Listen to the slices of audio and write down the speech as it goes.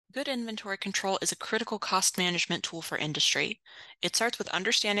Good inventory control is a critical cost management tool for industry. It starts with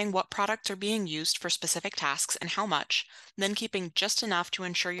understanding what products are being used for specific tasks and how much, then keeping just enough to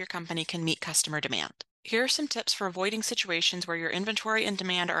ensure your company can meet customer demand. Here are some tips for avoiding situations where your inventory and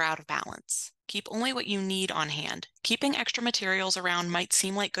demand are out of balance. Keep only what you need on hand. Keeping extra materials around might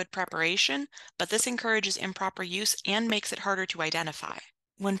seem like good preparation, but this encourages improper use and makes it harder to identify.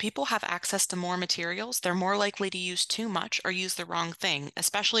 When people have access to more materials, they're more likely to use too much or use the wrong thing,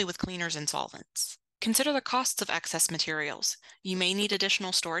 especially with cleaners and solvents. Consider the costs of excess materials. You may need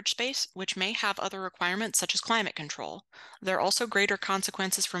additional storage space, which may have other requirements such as climate control. There are also greater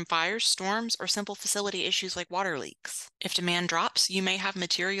consequences from fires, storms, or simple facility issues like water leaks. If demand drops, you may have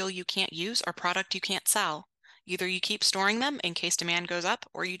material you can't use or product you can't sell. Either you keep storing them in case demand goes up,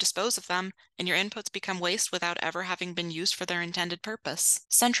 or you dispose of them, and your inputs become waste without ever having been used for their intended purpose.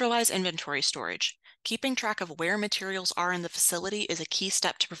 Centralize inventory storage. Keeping track of where materials are in the facility is a key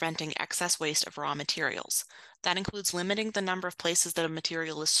step to preventing excess waste of raw materials. That includes limiting the number of places that a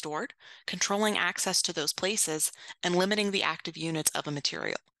material is stored, controlling access to those places, and limiting the active units of a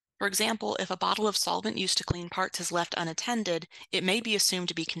material. For example, if a bottle of solvent used to clean parts is left unattended, it may be assumed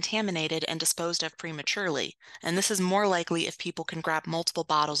to be contaminated and disposed of prematurely, and this is more likely if people can grab multiple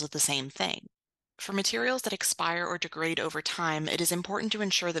bottles of the same thing. For materials that expire or degrade over time, it is important to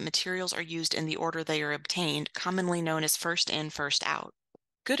ensure that materials are used in the order they are obtained, commonly known as first in, first out.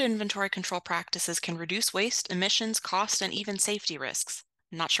 Good inventory control practices can reduce waste, emissions, cost, and even safety risks.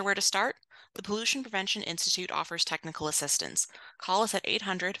 Not sure where to start? The Pollution Prevention Institute offers technical assistance. Call us at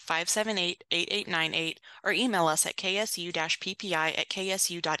 800-578-8898 or email us at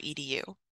ksu-ppi@ksu.edu.